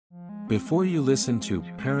Before you listen to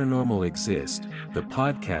Paranormal Exist, the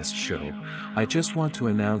podcast show, I just want to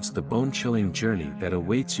announce the bone-chilling journey that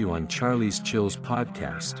awaits you on Charlie's Chills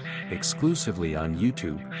podcast, exclusively on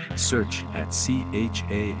YouTube. Search at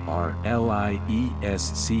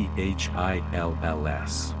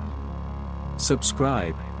CHARLIESCHILLS.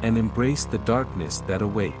 Subscribe, and embrace the darkness that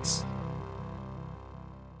awaits.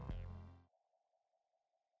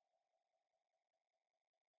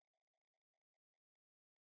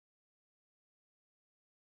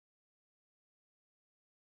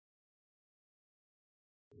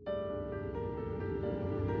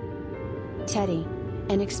 Teddy.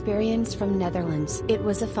 An experience from Netherlands. It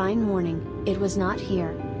was a fine morning. It was not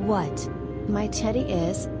here. What? My teddy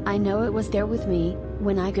is, I know it was there with me,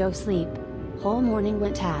 when I go sleep. Whole morning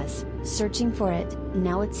went as, searching for it,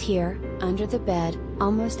 now it's here, under the bed,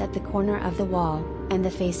 almost at the corner of the wall, and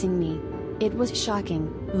the facing me. It was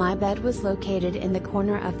shocking. My bed was located in the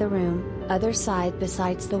corner of the room, other side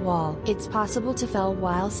besides the wall. It's possible to fall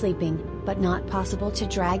while sleeping, but not possible to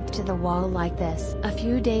drag to the wall like this. A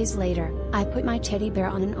few days later, I put my teddy bear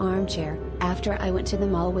on an armchair, after I went to the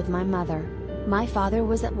mall with my mother. My father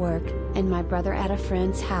was at work, and my brother at a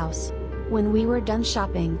friend's house. When we were done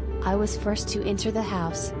shopping, I was first to enter the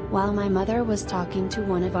house, while my mother was talking to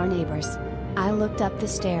one of our neighbors. I looked up the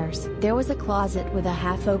stairs. There was a closet with a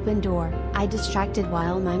half-open door. I distracted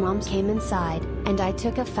while my mom came inside, and I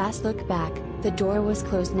took a fast look back. The door was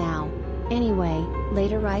closed now. Anyway,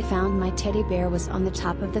 later I found my teddy bear was on the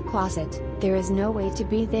top of the closet. There is no way to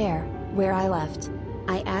be there, where I left.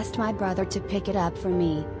 I asked my brother to pick it up for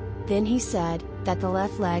me. Then he said that the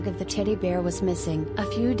left leg of the teddy bear was missing. A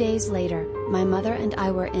few days later, my mother and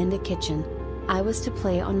I were in the kitchen. I was to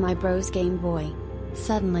play on my bro's Game Boy.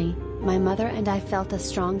 Suddenly, my mother and I felt a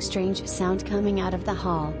strong strange sound coming out of the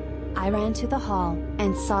hall. I ran to the hall,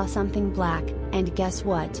 and saw something black, and guess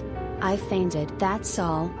what? I fainted. That's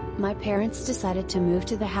all. My parents decided to move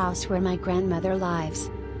to the house where my grandmother lives.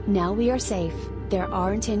 Now we are safe, there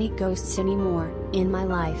aren't any ghosts anymore, in my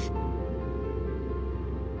life.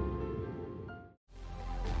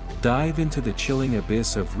 Dive into the chilling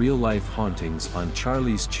abyss of real-life hauntings on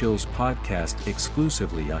Charlie's Chills podcast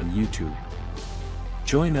exclusively on YouTube.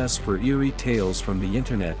 Join us for eerie tales from the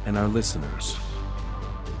internet and our listeners.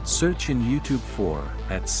 Search in YouTube for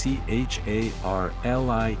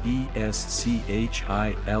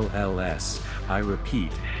 @CHARLIESCHILLS. I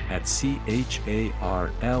repeat,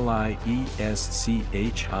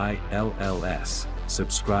 @CHARLIESCHILLS.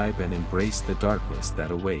 Subscribe and embrace the darkness that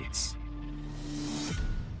awaits.